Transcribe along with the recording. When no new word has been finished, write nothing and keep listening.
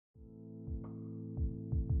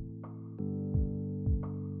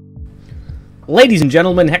Ladies and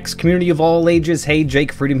gentlemen, Hex community of all ages, hey,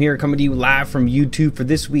 Jake Freedom here, coming to you live from YouTube for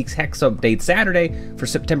this week's Hex update, Saturday for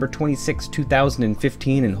September 26,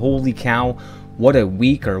 2015, and holy cow, what a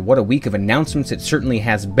week of announcements it certainly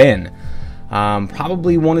has been.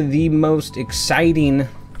 Probably one of the most exciting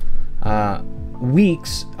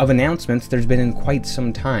weeks of announcements there's been in quite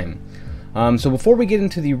some time. So before we get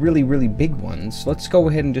into the really big ones, let's go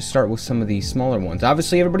ahead and just start with some of the smaller ones.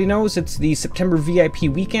 Obviously, everybody knows it's the September VIP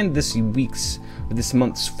weekend. This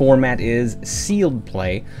month's format is sealed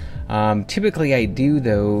play. Typically, I do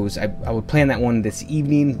those. I would plan that one this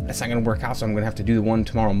evening. That's not going to work out, so I'm going to have to do the one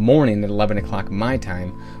tomorrow morning at 11 o'clock my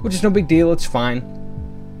time, which is no big deal. It's fine.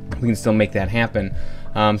 We can still make that happen.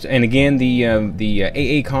 And again, the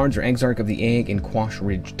AA cards are Exarch of the Egg and Quash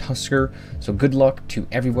Ridge Tusker. So good luck to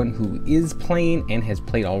everyone who is playing and has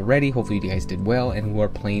played already. Hopefully you guys did well and who are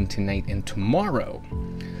playing tonight and tomorrow.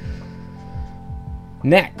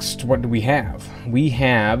 Next, what do we have? We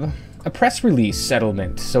have a press release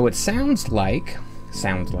settlement. So it sounds like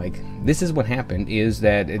this is what happened, is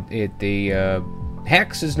that the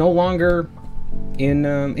HEX is no longer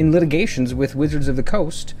in litigations with Wizards of the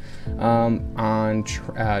Coast on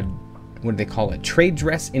what do they call it? Trade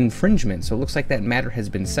dress infringement. So it looks like that matter has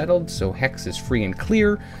been settled. So HEX is free and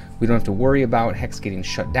clear. We don't have to worry about HEX getting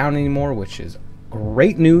shut down anymore, which is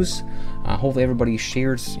great news. Hopefully everybody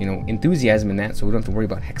shares, enthusiasm in that, so we don't have to worry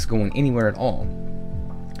about HEX going anywhere at all.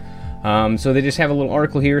 So they just have a little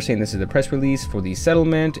article here saying this is a press release for the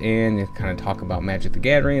settlement, and they kind of talk about Magic the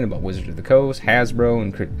Gathering, about Wizards of the Coast, Hasbro,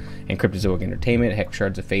 and Cryptozoic Entertainment, HEX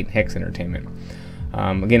Shards of Fate, and HEX Entertainment.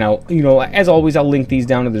 Again, as always, I'll link these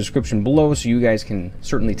down in the description below, so you guys can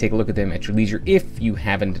certainly take a look at them at your leisure if you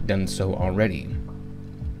haven't done so already.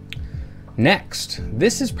 Next,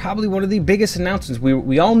 this is probably one of the biggest announcements.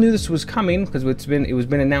 We all knew this was coming because it was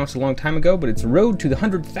been announced a long time ago, but it's Road to the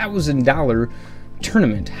 $100,000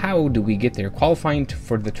 tournament. How do we get there? Qualifying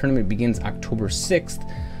for the tournament begins October 6th,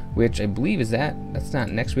 which I believe is that's not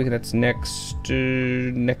next week, that's next,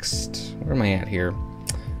 where am I at here?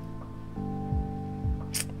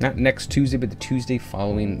 Not next Tuesday, but the Tuesday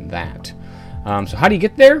following that. So how do you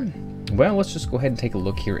get there? Well, let's just go ahead and take a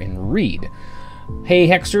look here and read. Hey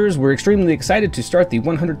Hexers, we're extremely excited to start the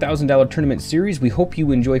 $100,000 tournament series. We hope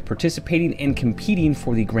you enjoy participating and competing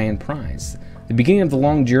for the grand prize. The beginning of the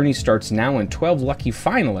long journey starts now, and 12 lucky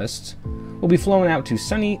finalists will be flown out to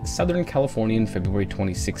sunny Southern California in February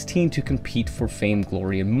 2016 to compete for fame,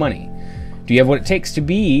 glory, and money. Do you have what it takes to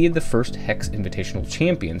be the first HEX Invitational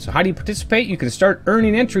champion? So how do you participate? You can start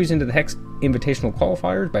earning entries into the HEX Invitational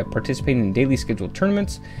qualifiers by participating in daily scheduled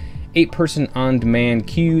tournaments, 8-person on-demand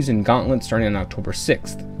queues and gauntlets starting on October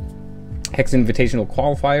 6th. HEX Invitational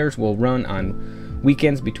qualifiers will run on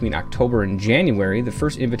weekends between October and January. The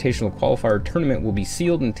first Invitational qualifier tournament will be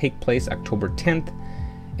sealed and take place October 10th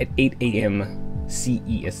at 8 a.m.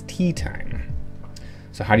 CEST time.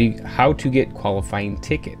 So how to get qualifying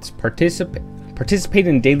tickets? Participate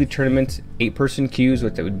in daily tournaments, 8-person queues,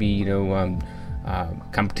 which that would be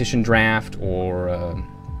competition draft or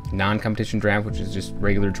non-competition draft, which is just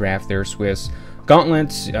regular draft there, Swiss.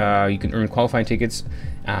 Gauntlets, you can earn qualifying tickets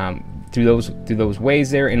through those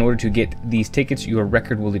ways there. In order to get these tickets, your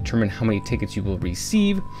record will determine how many tickets you will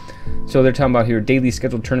receive. So they're talking about here daily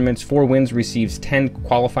scheduled tournaments. 4 wins receives 10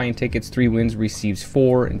 qualifying tickets, 3 wins receives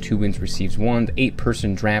 4, and 2 wins receives 1. The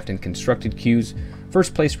 8-person draft and constructed queues.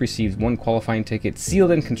 First place receives 1 qualifying ticket.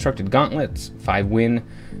 Sealed and constructed gauntlets, 5 win,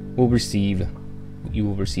 you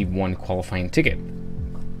will receive 1 qualifying ticket.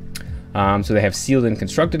 So they have sealed and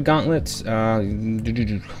constructed gauntlets.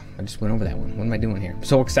 I just went over that one. What am I doing here? I'm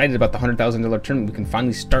so excited about the $100,000 tournament. We can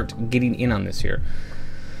finally start getting in on this here.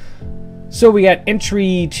 So we got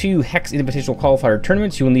entry to HEX Invitational Qualifier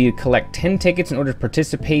tournaments. You will need to collect 10 tickets in order to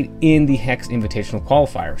participate in the HEX Invitational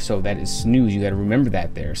Qualifier. So that is snooze. You got to remember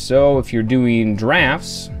that there. So if you're doing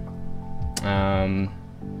drafts,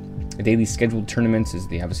 daily scheduled tournaments is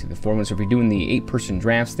obviously the 4 ones. So if you're doing the 8-person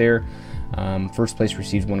drafts there, first place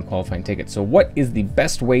receives 1 qualifying ticket. So what is the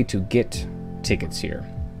best way to get tickets here?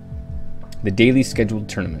 The daily scheduled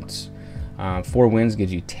tournaments. 4 wins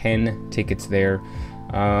gives you 10 tickets there.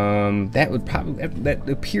 That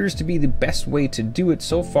appears to be the best way to do it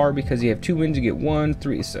so far, because you have 2 wins, you get 1,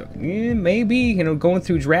 3. So maybe going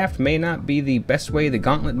through draft may not be the best way. The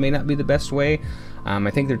gauntlet may not be the best way. I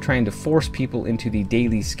think they're trying to force people into the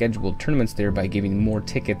daily scheduled tournaments there by giving more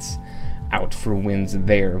tickets out for wins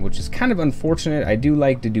there, which is kind of unfortunate. I do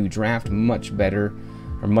like to do draft much better,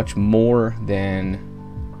 or much more than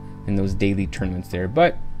in those daily tournaments there,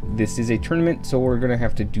 but this is a tournament, so we're gonna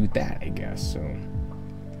have to do that, I guess. So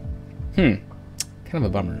kind of a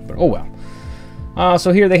bummer, but oh well.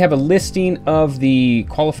 So here they have a listing of the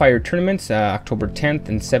qualifier tournaments. October 10th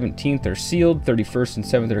and 17th are sealed, 31st and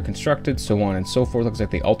 7th are constructed, so on and so forth. Looks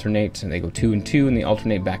like they alternate, and they go 2 and 2, and they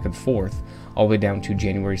alternate back and forth all the way down to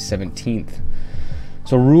January 17th.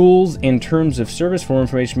 So rules in terms of service. For more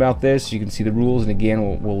information about this, you can see the rules, and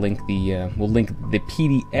again, we'll link the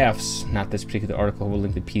PDFs, not this particular article. We'll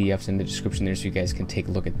link the PDFs in the description there, so you guys can take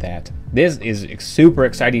a look at that. This is super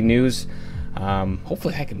exciting news.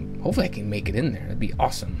 Hopefully I can make it in there. That'd be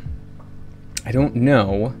awesome. I don't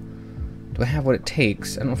know. Do I have what it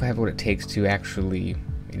takes? I don't know if I have what it takes to actually,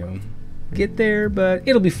 you know, get there, but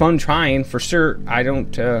it'll be fun trying for sure. I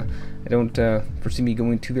don't foresee me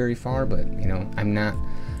going too very far, but you know, I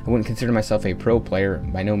wouldn't consider myself a pro player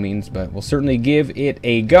by no means, but we'll certainly give it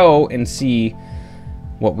a go and see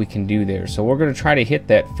what we can do there. So we're going to try to hit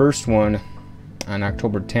that first one on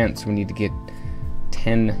October 10th. So we need to get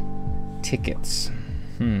 10 tickets.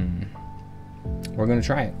 We're going to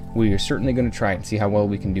try it. We are certainly going to try it and see how well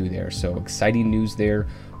we can do there. So exciting news there.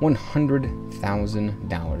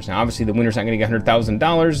 $100,000. Now obviously the winner's not going to get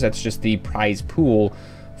 $100,000. That's just the prize pool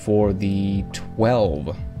for the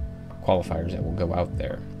 12 qualifiers that will go out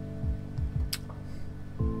there.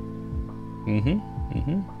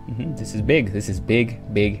 This is big. This is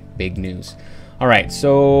big news. All right,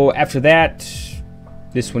 so after that,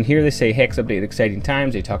 this one here, they say HEX update exciting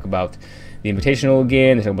times. They talk about the Invitational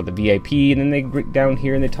again. They talk about the VIP, and then they get down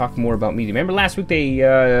here and they talk more about media. Remember last week they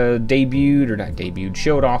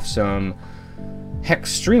showed off some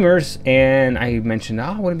HEX streamers, and I mentioned,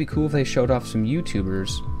 oh, wouldn't it be cool if they showed off some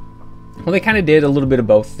YouTubers? Well, they kind of did a little bit of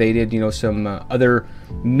both. They did, you know, some other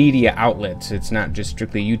media outlets. It's not just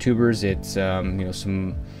strictly YouTubers. It's, you know,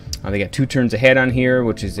 some. They got 2 Turns Ahead on here,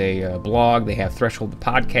 which is a blog. They have Threshold the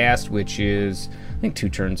podcast, which is, I think 2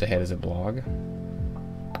 Turns Ahead is a blog.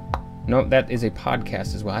 No, that is a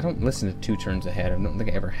podcast as well. I don't listen to 2 Turns Ahead. I don't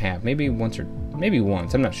think I ever have. Maybe once.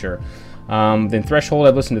 I'm not sure. Then Threshold,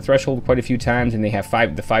 I've listened to Threshold quite a few times, and they have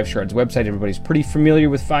the 5 Shards website. Everybody's pretty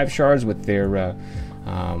familiar with 5 Shards with their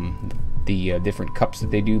the different cups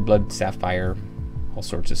that they do, Blood, Sapphire, all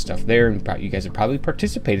sorts of stuff there. And you guys have probably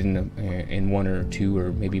participated in 1 or 2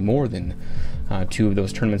 or maybe more than 2 of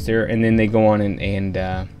those tournaments there. And then they go on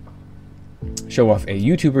and show off a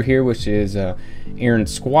YouTuber here, which is Aaron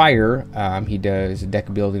Squire. He does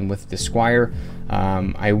deck building with the Squire.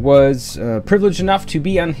 I was privileged enough to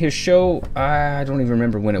be on his show. I don't even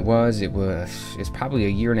remember when it was. It's probably a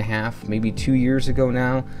year and a half, maybe 2 years ago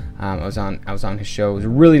now. I was on his show. He was a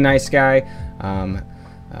really nice guy.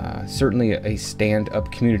 Certainly a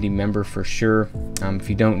stand-up community member for sure. If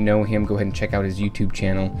you don't know him, go ahead and check out his YouTube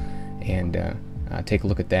channel and take a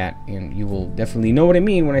look at that, and you will definitely know what I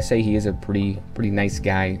mean when I say he is a pretty nice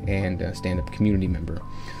guy and a stand-up community member.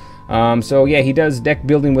 So yeah, he does deck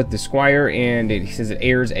building with the Squire, and he says it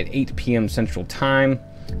airs at 8 p.m. Central Time.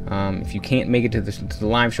 If you can't make it to the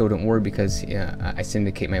live show, don't worry, because I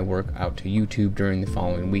syndicate my work out to YouTube during the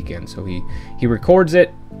following weekend. So he records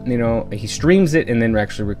it, you know, he streams it, and then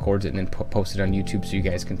actually records it and then posts it on YouTube, so you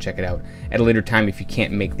guys can check it out at a later time if you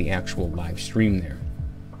can't make the actual live stream there.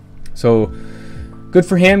 So good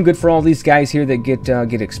for him. Good for all these guys here that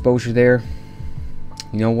get exposure there.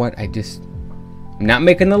 You know what? I'm not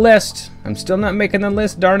making the list. I'm still not making the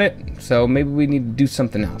list, darn it. So maybe we need to do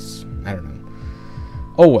something else. I don't know.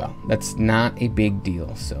 Oh well, that's not a big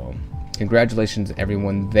deal. So congratulations to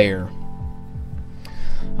everyone there.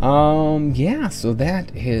 Yeah, so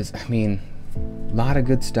that is, I mean, a lot of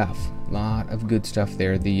good stuff. A lot of good stuff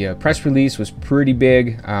there. The press release was pretty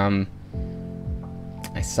big. I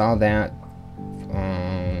saw that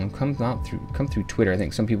come through Twitter. I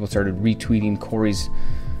think some people started retweeting Corey's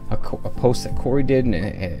a post that Corey did, and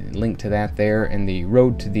a link to that there. And the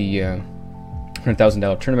road to the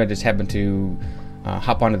 $100,000 tournament, I just happened to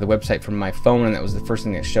hop onto the website from my phone, and that was the first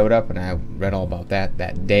thing that showed up, and I read all about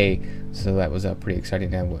that day. So that was pretty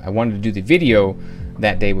exciting. I wanted to do the video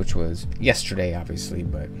that day, which was yesterday, obviously,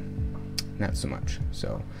 but not so much.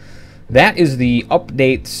 So that is the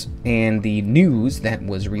updates and the news that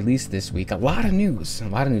was released this week. A lot of news, a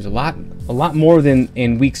lot more than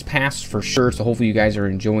in weeks past for sure. So hopefully you guys are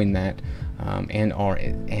enjoying that and are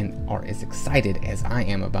as excited as I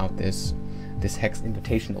am about this HEX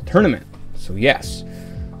Invitational tournament. So yes.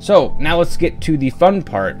 So now let's get to the fun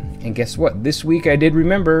part. And guess what? This week I did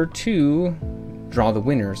remember to draw the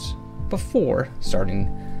winners before starting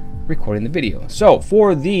recording the video. So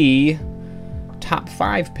for the top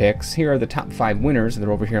 5 picks, here are the top 5 winners.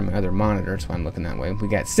 They're over here on my other monitor, so I'm looking that way. We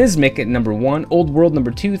got Sismic at number 1, Old World number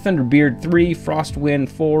 2, Thunderbeard 3, Frostwind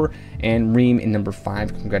 4, and Reem in number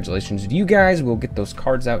 5. Congratulations to you guys. We'll get those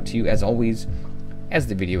cards out to you as always as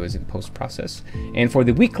the video is in post-process. And for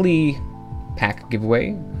the weekly pack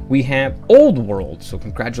giveaway, we have Old World. So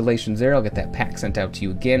congratulations there. I'll get that pack sent out to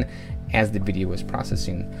you again as the video is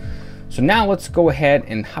processing. So now let's go ahead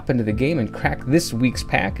and hop into the game and crack this week's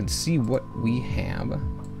pack and see what we have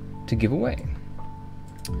to give away.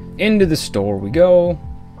 Into the store we go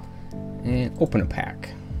and open a pack.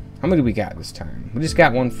 How many do we got this time? We just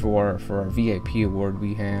got one for our VIP award.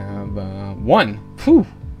 We have one. Whew.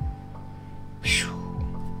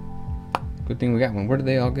 Good thing we got one. Where did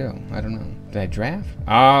they all go? I don't know. Did I draft?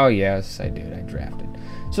 Oh, yes, I did. I drafted.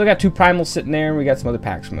 So I got 2 primals sitting there, and we got some other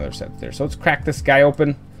packs from other sets there. So let's crack this guy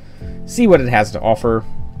open, see what it has to offer.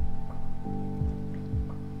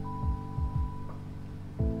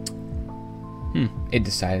 It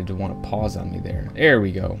decided to want to pause on me there. There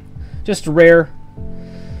we go. Just a rare.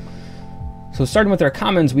 So starting with our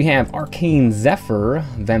commons, we have Arcane Zephyr,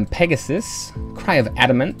 Vampegasus, Cry of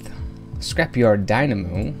Adamant, Scrapyard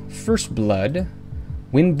Dynamo, First Blood,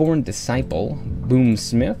 Windborn Disciple,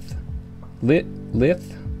 Boomsmith,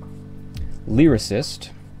 Lith, Lyricist,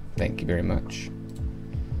 thank you very much,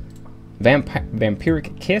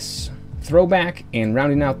 Vampiric Kiss, Throwback, and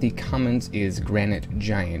rounding out the commons is Granite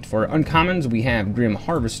Giant. For uncommons, we have Grim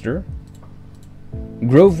Harvester,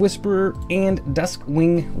 Grove Whisperer, and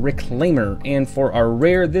Duskwing Reclaimer. And for our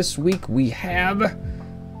rare this week, we have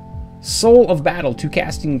Soul of Battle. 2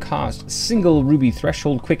 casting cost, single ruby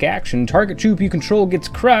threshold, quick action. Target troop you control gets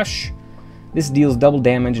crush. This deals double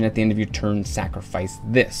damage, and at the end of your turn, sacrifice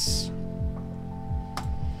this.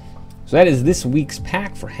 So that is this week's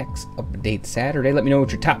pack for Hex Update Saturday. Let me know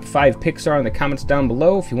what your top 5 picks are in the comments down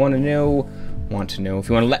below. If you want to know, if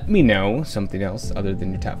you want to let me know something else other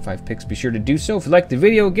than your top 5 picks, be sure to do so. If you liked the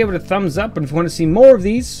video, give it a thumbs up. And if you want to see more of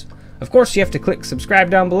these, of course, you have to click subscribe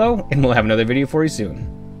down below, and we'll have another video for you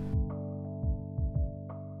soon.